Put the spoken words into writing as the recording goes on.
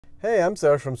Hey, I'm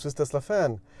Serge from Swiss Tesla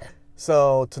Fan.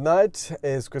 So tonight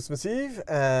is Christmas Eve,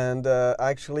 and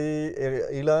actually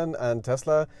Elon and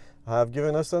Tesla have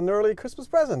given us an early Christmas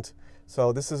present.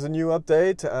 So this is a new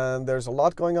update, and there's a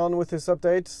lot going on with this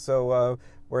update. So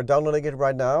we're downloading it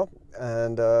right now,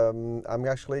 and I'm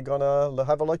actually gonna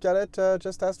have a look at it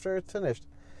just after it's finished.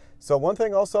 So one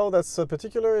thing also that's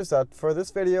particular is that for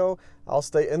this video, I'll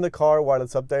stay in the car while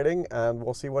it's updating, and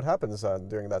we'll see what happens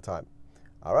during that time.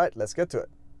 All right, let's get to it.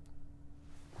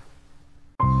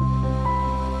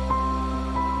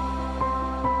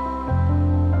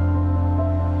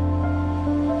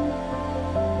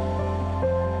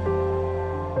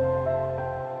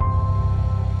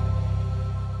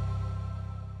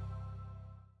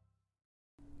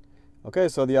 Okay,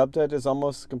 so the update is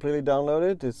almost completely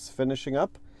downloaded. It's finishing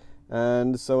up.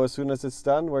 And so as soon as it's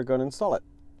done, we're going to install it.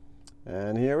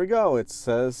 And here we go. It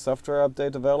says software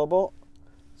update available.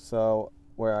 So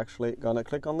we're actually going to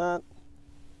click on that.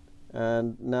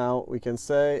 And now we can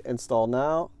say install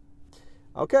now.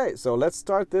 Okay, so let's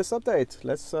start this update.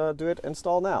 Let's do it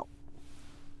install now.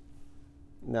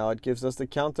 Now it gives us the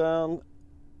countdown.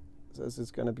 It says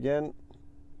it's going to begin.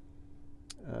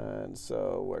 And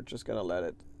so we're just going to let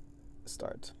it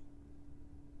start.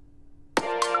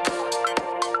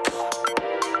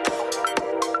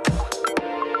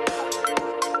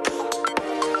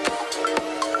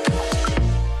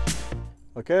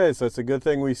 Okay, so it's a good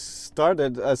thing we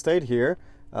stayed here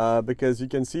because you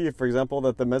can see, for example,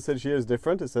 that the message here is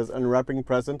different. It says unwrapping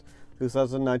present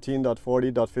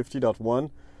 2019.40.50.1.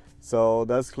 So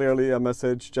that's clearly a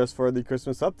message just for the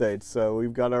Christmas update. So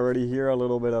we've got already here a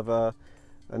little bit of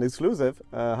an exclusive.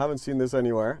 Haven't seen this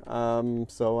anywhere,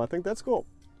 so I think that's cool.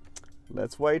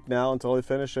 Let's wait now until it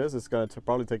finishes. It's going to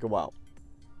probably take a while.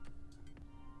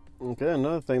 Okay,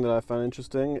 another thing that I found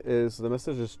interesting is the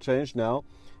message has changed now.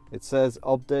 It says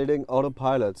updating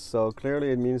autopilot, so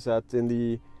clearly it means that in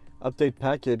the update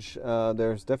package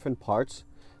there's different parts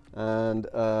and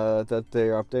that they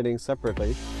are updating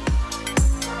separately.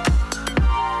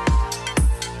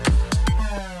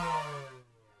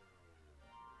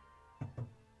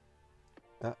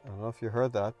 I don't know if you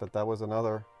heard that, but that was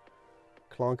another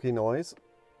clunky noise.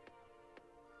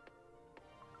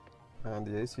 And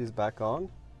the AC is back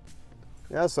on.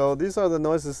 Yeah, so these are the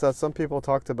noises that some people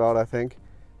talked about, I think,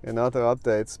 in other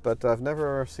updates, but I've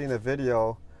never seen a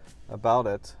video about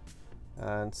it.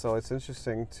 And so it's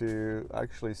interesting to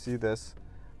actually see this.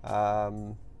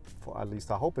 For at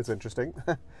least I hope it's interesting.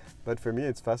 But for me,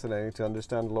 it's fascinating to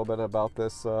understand a little bit about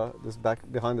this, this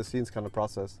behind the scenes kind of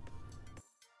process.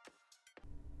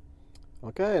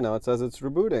 Okay, now it says it's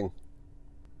rebooting.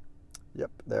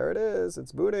 Yep, there it is.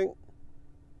 It's booting.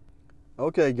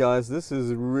 Okay, guys, this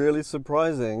is really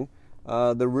surprising.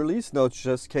 The release notes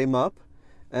just came up.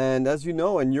 And as you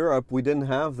know, in Europe, we didn't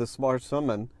have the Smart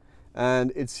Summon.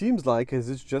 And it seems like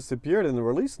it's just appeared in the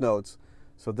release notes.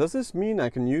 So does this mean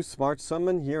I can use Smart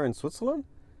Summon here in Switzerland?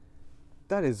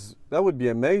 That would be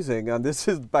amazing. And this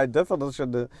is by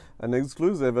definition an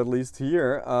exclusive, at least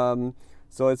here.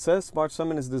 So it says Smart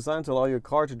Summon is designed to allow your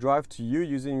car to drive to you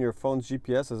using your phone's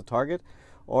GPS as a target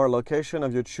or a location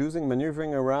of your choosing,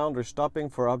 maneuvering around or stopping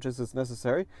for objects as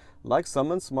necessary. Like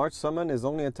Summon, Smart Summon is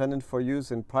only intended for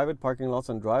use in private parking lots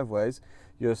and driveways.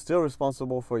 You're still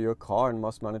responsible for your car and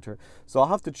must monitor. So I'll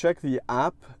have to check the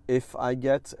app if I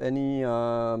get any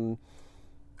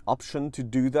option to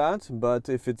do that. But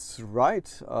if it's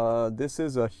right, this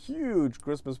is a huge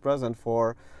Christmas present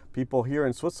for people here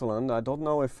in Switzerland. I don't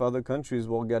know if other countries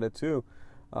will get it too,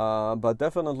 but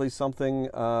definitely something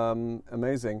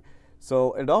amazing.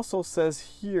 So it also says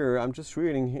here, I'm just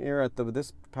reading here at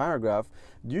this paragraph,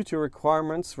 due to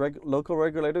requirements local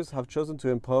regulators have chosen to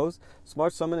impose,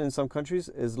 Smart Summon in some countries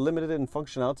is limited in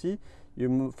functionality.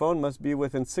 Your phone must be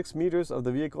within 6 meters of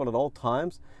the vehicle at all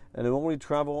times, and it will only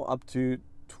travel up to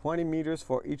 20 meters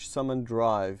for each summon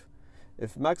drive.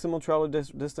 If maximum travel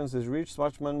distance is reached,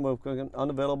 Smart Summon will become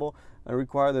unavailable and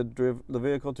require the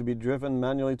vehicle to be driven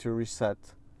manually to reset.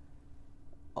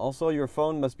 Also, your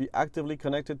phone must be actively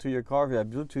connected to your car via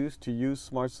Bluetooth to use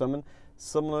Smart Summon,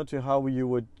 similar to how you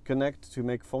would connect to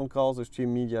make phone calls or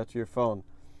stream media to your phone.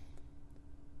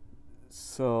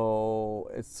 So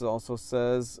it also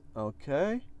says,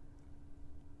 okay.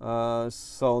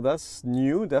 So that's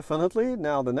new, definitely.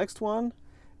 Now the next one,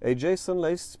 adjacent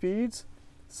lane speeds.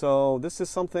 So this is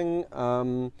something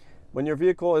when your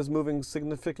vehicle is moving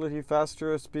significantly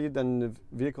faster speed than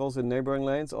vehicles in neighboring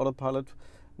lanes, autopilot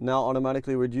now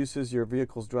automatically reduces your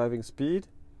vehicle's driving speed.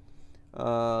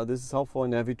 This is helpful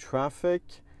in heavy traffic.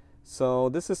 So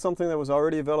this is something that was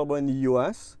already available in the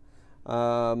US,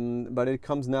 but it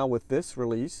comes now with this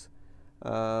release.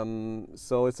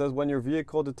 So it says when your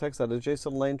vehicle detects that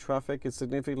adjacent lane traffic is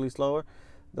significantly slower,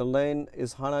 the lane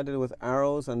is highlighted with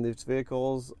arrows and its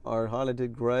vehicles are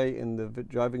highlighted gray in the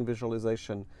driving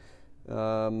visualization.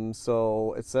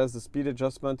 So it says the speed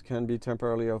adjustment can be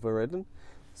temporarily overridden.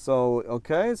 So,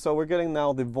 okay, so we're getting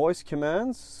now the voice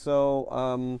commands.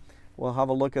 So we'll have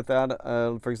a look at that.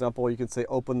 For example, you can say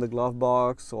open the glove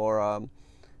box, or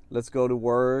let's go to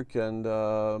work and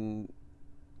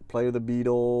play the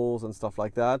Beatles and stuff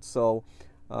like that. So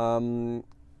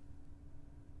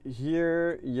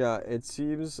here, yeah, it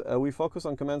seems we focus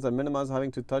on commands that minimize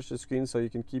having to touch the screen so you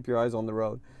can keep your eyes on the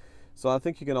road. So I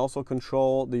think you can also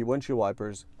control the windshield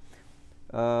wipers.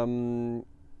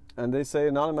 And they say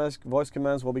anonymous voice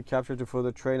commands will be captured to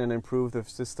further train and improve the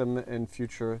system in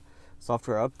future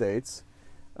software updates.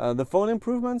 The phone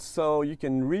improvements, so you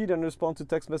can read and respond to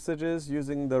text messages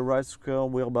using the right scroll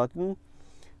wheel button.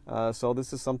 So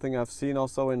this is something I've seen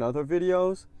also in other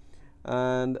videos.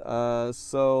 And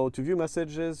so to view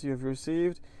messages you have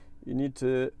received, you need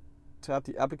to tap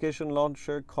the application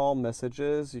launcher, call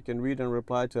messages. You can read and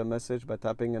reply to a message by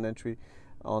tapping an entry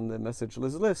on the message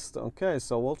list. Okay,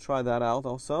 so we'll try that out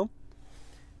also.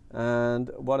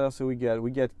 And what else do we get?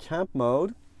 We get camp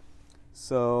mode.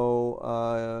 So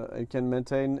it can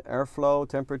maintain airflow,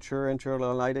 temperature,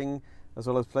 interior lighting, as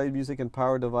well as play music and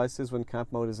power devices when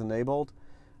camp mode is enabled.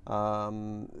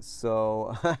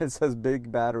 So it says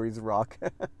big batteries rock.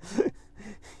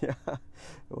 Yeah,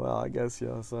 well, I guess,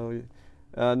 yeah. So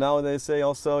now they say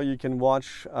also you can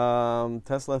watch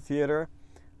Tesla Theater.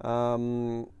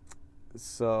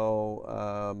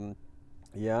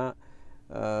 Yeah,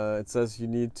 it says you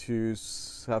need to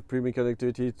have premium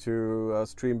connectivity to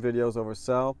stream videos over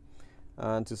cell,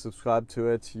 and to subscribe to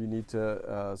it you need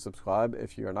to subscribe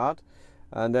if you're not.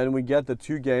 And then we get the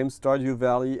two games, Stardew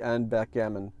Valley and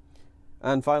Backgammon.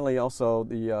 And finally also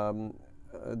the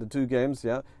two games,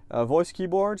 yeah. Voice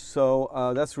keyboard, so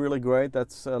that's really great.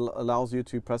 That allows you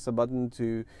to press a button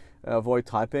to avoid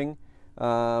typing.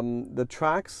 The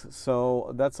TRAX,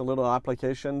 so that's a little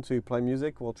application to play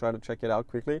music. We'll try to check it out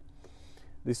quickly.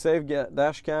 The save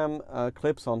dash cam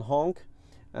clips on honk.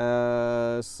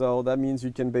 So that means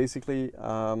you can basically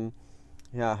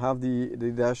have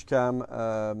the dash cam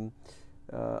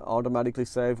automatically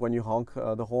save when you honk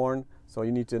the horn. So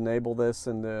you need to enable this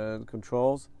in the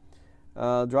controls.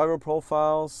 Driver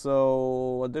profile,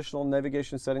 so additional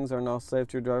navigation settings are now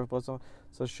saved to your driver profile,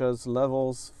 such as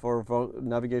levels for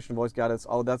navigation voice guidance.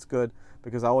 Oh, that's good,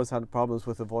 because I always had problems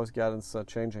with the voice guidance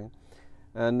changing.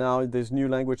 And now there's new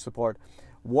language support.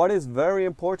 What is very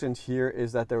important here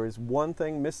is that there is one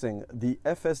thing missing. The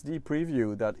FSD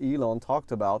preview that Elon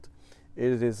talked about,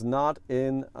 it is not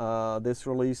in this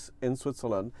release in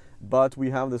Switzerland, but we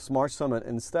have the Smart Summit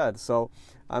instead. So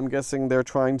I'm guessing they're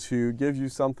trying to give you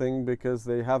something because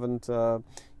they haven't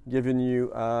given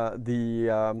you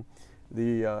the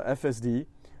FSD.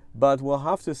 But we'll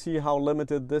have to see how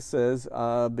limited this is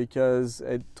because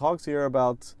it talks here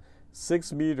about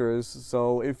 6 meters.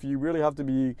 So if you really have to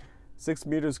be 6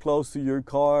 meters close to your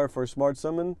car for Smart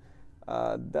Summon,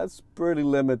 that's pretty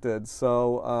limited.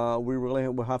 So we really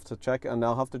will have to check, and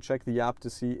I'll have to check the app to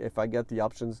see if I get the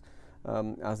options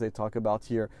as they talk about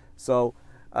here. So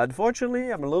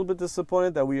unfortunately, I'm a little bit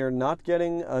disappointed that we are not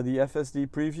getting the FSD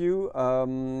preview.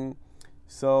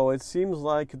 So it seems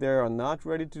like they are not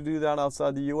ready to do that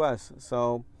outside the US.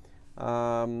 So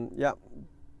yeah,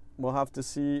 we'll have to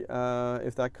see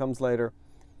if that comes later.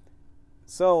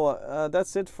 So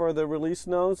that's it for the release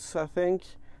notes, I think.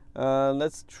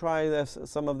 Let's try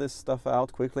some of this stuff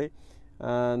out quickly,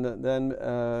 and then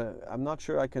I'm not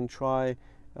sure I can try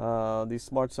the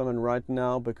Smart Summon right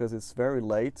now because it's very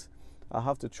late. I'll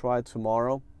have to try it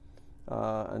tomorrow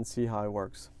and see how it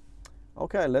works.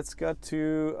 Okay, let's get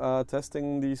to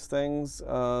testing these things.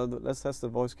 Let's test the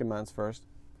voice commands first.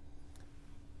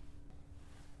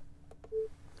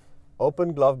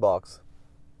 Open glove box.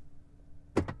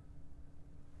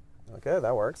 Okay,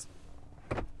 that works.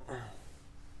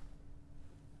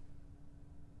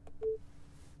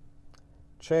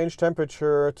 Change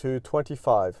temperature to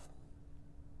 25.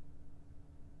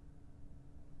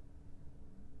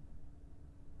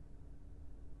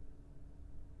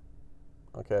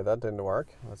 Okay, that didn't work.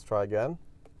 Let's try again.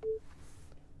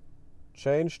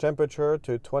 Change temperature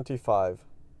to 25.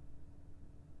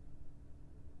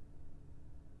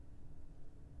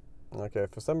 Okay,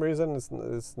 for some reason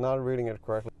it's not reading it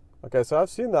correctly. Okay, so I've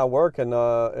seen that work in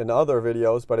other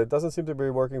videos, but it doesn't seem to be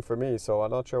working for me, so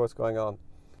I'm not sure what's going on.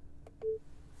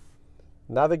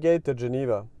 Navigate to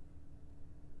Geneva.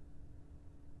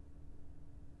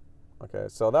 Okay,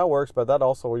 so that works, but that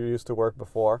also used to work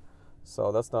before,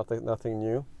 so that's nothing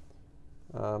new.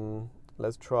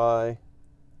 Let's try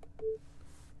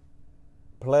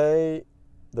play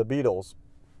the Beatles.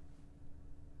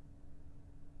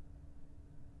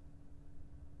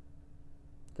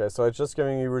 Okay, so it's just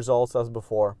giving you results as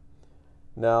before.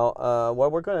 Now,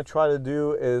 what we're going to try to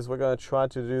do is we're going to try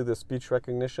to do the speech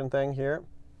recognition thing here.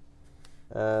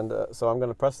 And so I'm going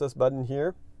to press this button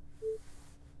here.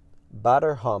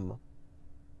 Batter hum.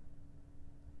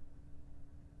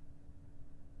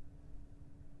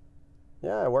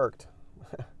 Yeah, it worked.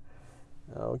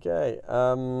 Okay,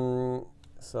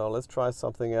 so let's try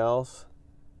something else.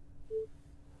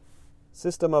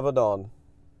 System of a Dawn.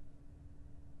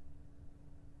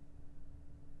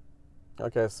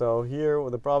 Okay, so here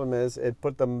the problem is it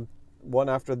put them one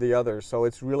after the other, so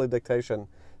it's really dictation.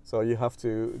 So you have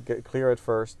to clear it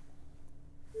first.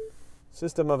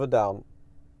 System of a Down.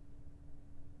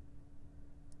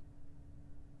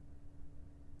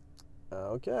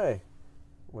 Okay.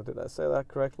 What did I say that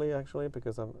correctly actually?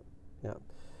 Because yeah.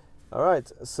 All right.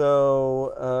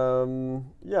 So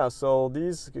yeah. So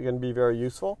these can be very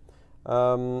useful.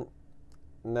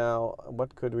 Now,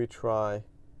 what could we try?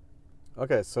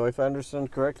 Okay. So if I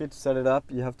understand correctly, to set it up,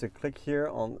 you have to click here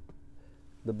on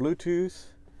the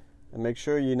Bluetooth and make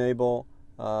sure you enable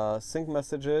sync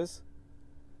messages.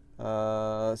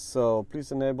 So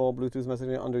please enable Bluetooth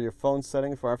messaging under your phone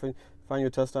setting. For everything, find your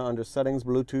Tesla under Settings,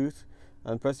 Bluetooth,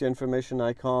 and press your information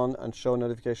icon and show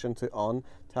notification to on.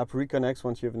 Tap Reconnect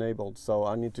once you've enabled. So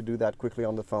I need to do that quickly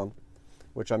on the phone,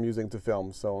 which I'm using to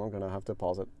film. So I'm gonna have to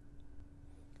pause it.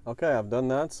 Okay, I've done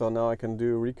that. So now I can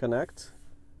do Reconnect.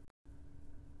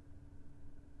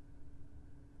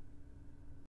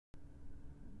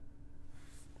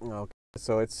 Okay,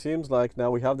 so it seems like now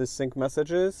we have the sync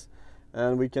messages,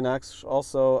 and we can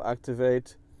also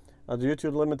activate due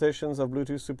to limitations of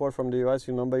Bluetooth support from the device,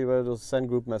 you'll not be able to send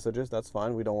group messages. That's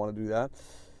fine, we don't want to do that.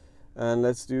 And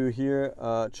let's do here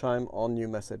chime on new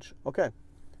message. Okay,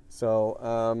 so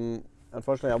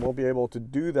unfortunately I won't be able to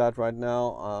do that right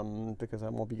now because I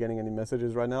won't be getting any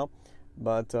messages right now,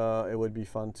 but it would be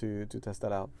fun to test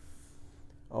that out.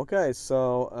 Okay,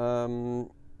 so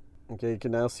okay, you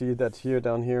can now see that here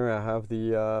down here I have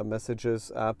the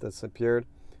messages app that's appeared.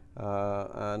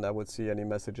 And I would see any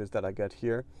messages that I get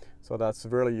here. So that's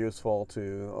really useful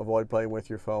to avoid playing with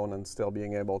your phone and still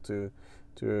being able to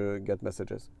get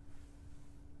messages.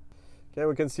 Okay,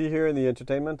 we can see here in the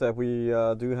entertainment that we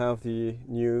do have the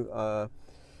new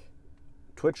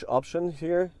Twitch option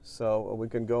here, so we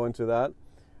can go into that.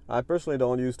 I personally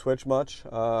don't use Twitch much,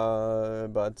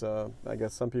 but I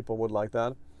guess some people would like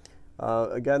that.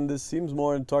 Again, this seems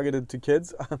more targeted to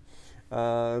kids,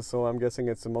 so I'm guessing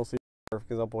it's mostly. For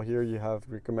example, here you have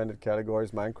recommended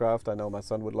categories, Minecraft. I know my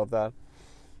son would love that.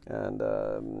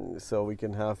 And so we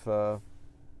can have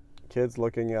kids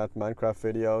looking at Minecraft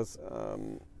videos.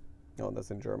 Oh,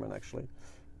 that's in German actually.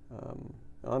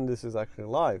 And this is actually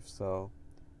live, so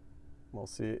we'll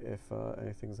see if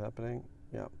anything's happening.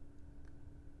 Yeah.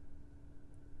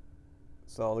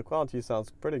 So the quality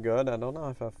sounds pretty good. I don't know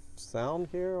if I have sound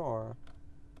here or...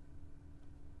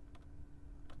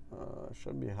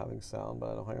 should be having sound,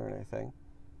 but I don't hear anything.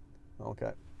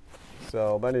 Okay.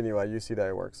 So, but anyway, you see that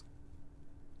it works.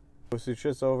 We'll switch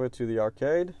this over to the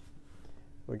arcade.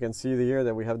 We can see here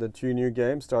that we have the two new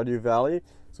games, Stardew Valley.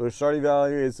 So Stardew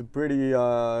Valley is a pretty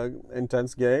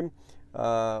intense game.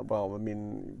 Well, I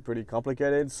mean, pretty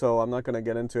complicated, so I'm not going to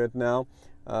get into it now.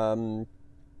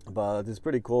 But it's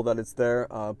pretty cool that it's there.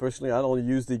 Personally, I don't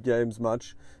use the games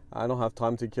much. I don't have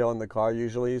time to kill in the car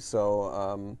usually,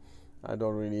 so I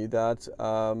don't really need that.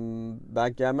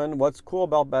 Backgammon. What's cool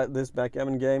about this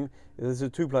backgammon game is it's a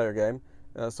two-player game.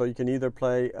 So you can either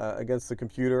play against the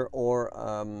computer or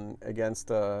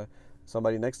against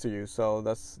somebody next to you. So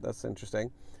that's interesting.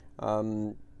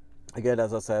 Again,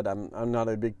 as I said, I'm not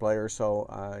a big player, so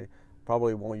I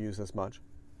probably won't use this much.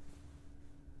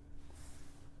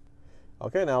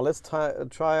 Okay, now let's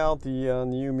try out the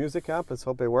new music app. Let's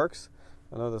hope it works.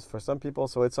 I know this for some people.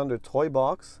 So it's under Toy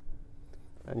Box.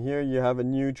 And here you have a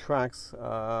new TRAX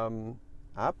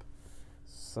app.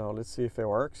 So let's see if it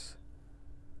works.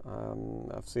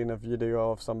 I've seen a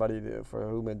video of somebody for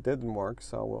whom it didn't work,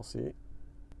 so we'll see.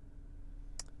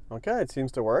 Okay, it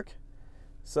seems to work.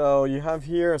 So you have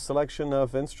here a selection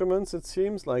of instruments, it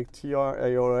seems, like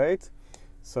TR-808.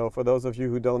 So for those of you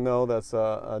who don't know, that's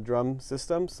a drum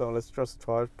system. So let's just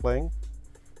try playing.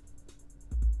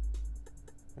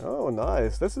 Oh,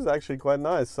 nice. This is actually quite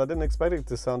nice. I didn't expect it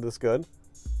to sound this good.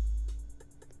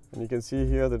 And you can see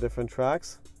here the different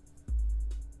tracks.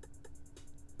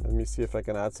 Let me see if I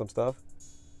can add some stuff.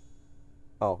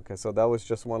 Oh, okay, so that was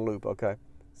just one loop, okay.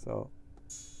 So,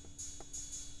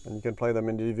 And you can play them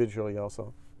individually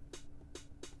also.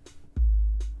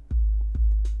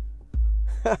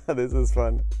 This is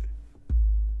fun.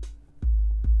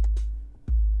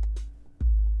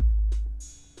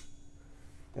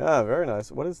 Yeah, very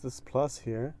nice. What is this plus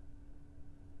here?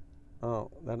 Oh,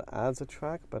 that adds a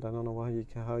track, but I don't know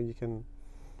how you can.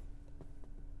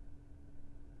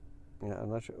 Yeah, I'm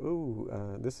not sure.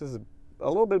 Ooh, this is a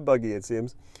little bit buggy, it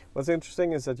seems. What's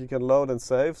interesting is that you can load and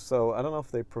save. So I don't know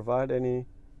if they provide any.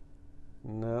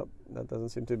 Nope, that doesn't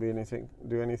seem to be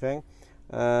do anything.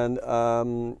 And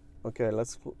okay,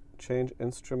 let's change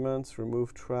instruments,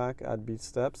 remove track, add beat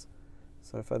steps.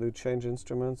 So if I do change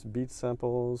instruments, beat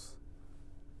samples.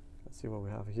 Let's see what we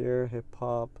have here. Hip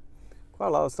hop. Quite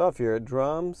a lot of stuff here.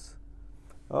 Drums.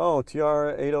 Oh,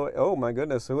 TR-808. Oh my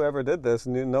goodness, whoever did this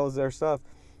knows their stuff.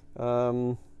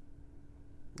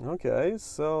 Okay,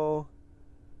 so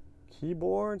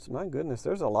keyboards. My goodness,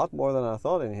 there's a lot more than I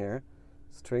thought in here.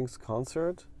 Strings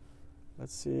concert.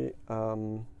 Let's see.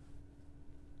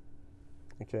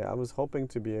 Okay, I was hoping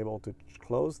to be able to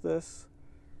close this.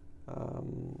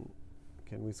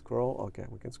 Can we scroll? Okay,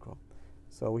 we can scroll.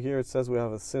 So here it says we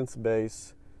have a synth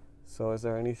bass. So is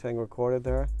there anything recorded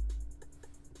there?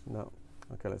 No.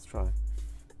 Okay, let's try.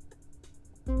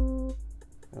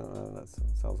 That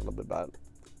sounds a little bit bad.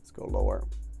 Let's go lower.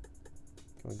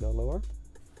 Can we go lower?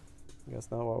 I guess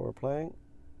not while we're playing.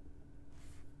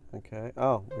 Okay.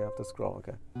 Oh, we have to scroll.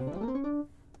 Okay.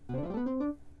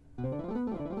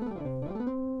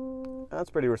 That's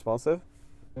pretty responsive.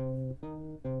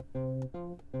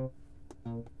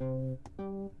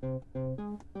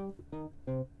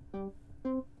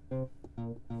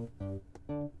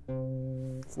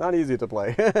 It's not easy to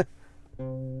play.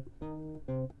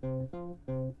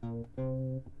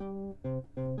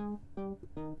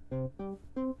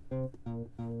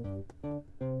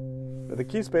 But the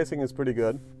key spacing is pretty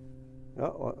good.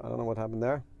 Oh, well, I don't know what happened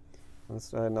there. Let's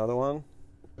try another one.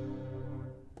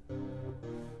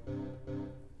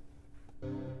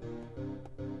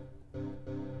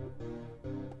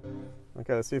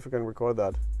 Okay, let's see if we can record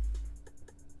that.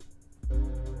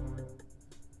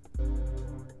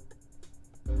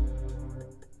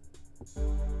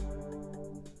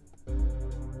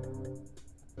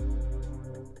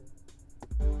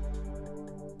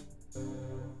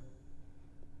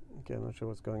 Okay, I'm not sure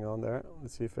what's going on there.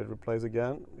 Let's see if it replays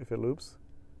again, if it loops.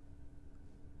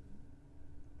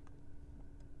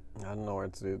 I don't know what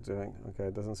it's doing. Okay,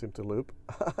 it doesn't seem to loop.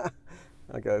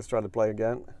 Okay, let's try to play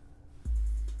again.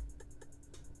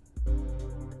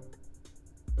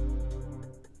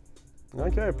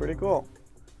 Okay, pretty cool.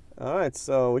 Alright,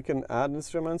 so we can add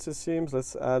instruments, it seems.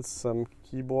 Let's add some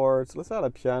keyboards. Let's add a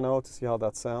piano to see how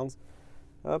that sounds.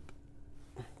 Up.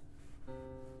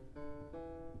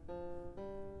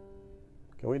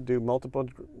 Can we do multiple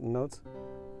notes?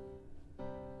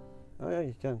 Oh yeah,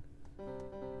 you can.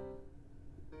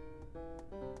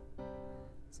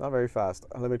 It's not very fast.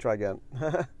 Let me try again.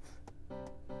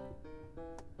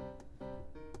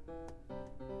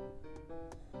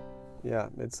 Yeah,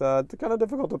 it's kind of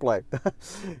difficult to play.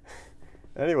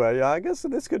 Anyway, yeah, I guess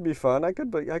this could be fun. I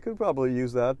could probably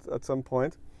use that at some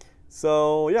point.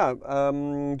 So yeah,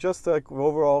 just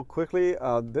overall quickly,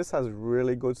 this has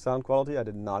really good sound quality. I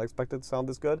did not expect it to sound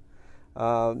this good.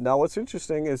 Now what's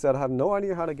interesting is that I have no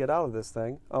idea how to get out of this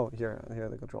thing. Oh, here are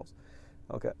the controls.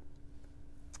 Okay.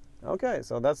 Okay,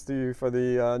 so that's for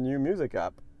the new music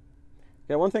app.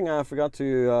 Yeah, one thing I forgot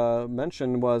to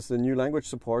mention was the new language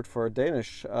support for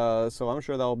Danish. So I'm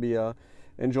sure that will be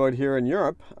enjoyed here in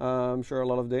Europe. I'm sure a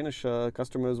lot of Danish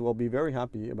customers will be very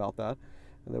happy about that.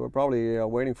 And they were probably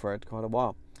waiting for it quite a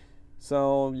while.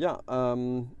 So yeah, all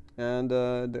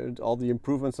the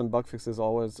improvements and bug fixes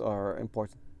always are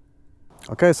important.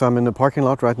 Okay, so I'm in the parking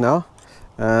lot right now,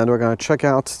 and we're going to check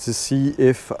out to see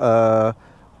if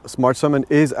Smart Summon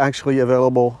is actually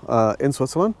available in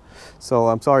Switzerland. So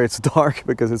I'm sorry it's dark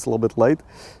because it's a little bit late.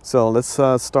 So let's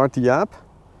start the app,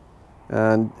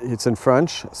 and it's in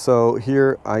French. So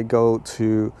here I go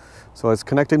to, so it's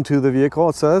connecting to the vehicle,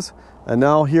 it says, and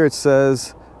now here it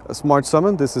says Smart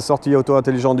Summon. This is sortie auto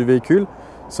intelligente du véhicule.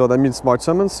 So that means Smart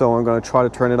Summon. So I'm going to try to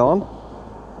turn it on.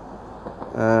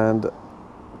 And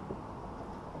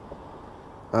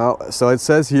so it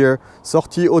says here,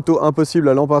 sortie auto impossible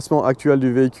à l'emplacement actuel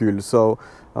du véhicule. So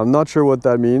I'm not sure what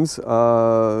that means.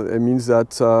 It means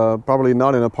that probably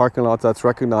not in a parking lot that's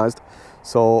recognized.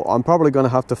 So I'm probably going to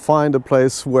have to find a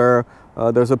place where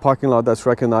there's a parking lot that's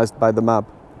recognized by the map.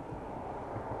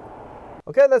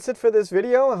 Okay, that's it for this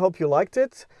video. I hope you liked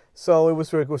it. So it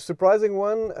was a surprising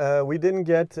one. We didn't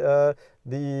get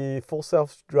the full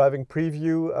self-driving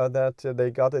preview that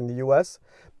they got in the US,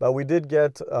 but we did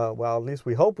get, well, at least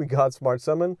we hope we got Smart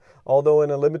Summon, although in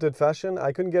a limited fashion.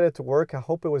 I couldn't get it to work. I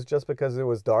hope it was just because it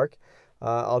was dark.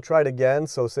 I'll try it again,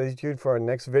 so stay tuned for our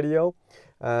next video.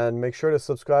 And make sure to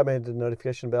subscribe and hit the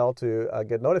notification bell to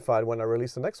get notified when I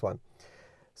release the next one.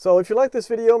 So if you like this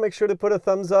video, make sure to put a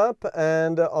thumbs up,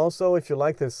 and also if you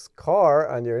like this car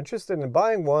and you're interested in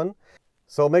buying one,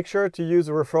 so make sure to use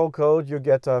a referral code. You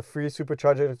get a free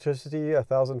supercharger electricity,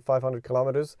 1,500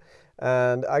 kilometers.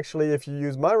 And actually, if you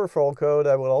use my referral code,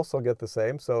 I will also get the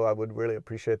same. So I would really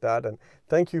appreciate that. And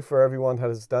thank you for everyone that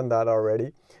has done that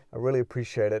already. I really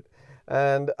appreciate it.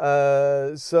 And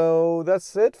so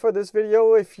that's it for this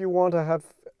video. If you want to have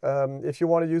if you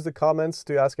want to use the comments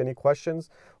to ask any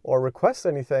questions or request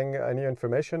anything, any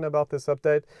information about this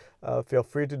update, feel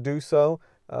free to do so.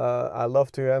 I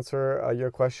love to answer your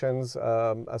questions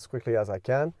as quickly as I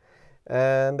can.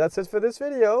 And that's it for this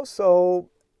video. So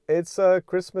it's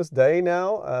Christmas Day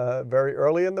now, very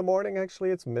early in the morning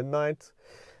actually. It's midnight,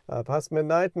 past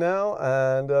midnight now.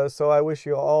 And so I wish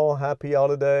you all happy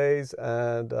holidays,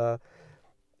 and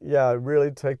yeah,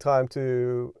 really take time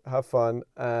to have fun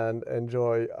and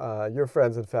enjoy your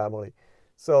friends and family.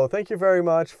 So thank you very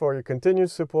much for your continued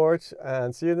support,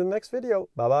 and see you in the next video.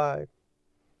 Bye-bye.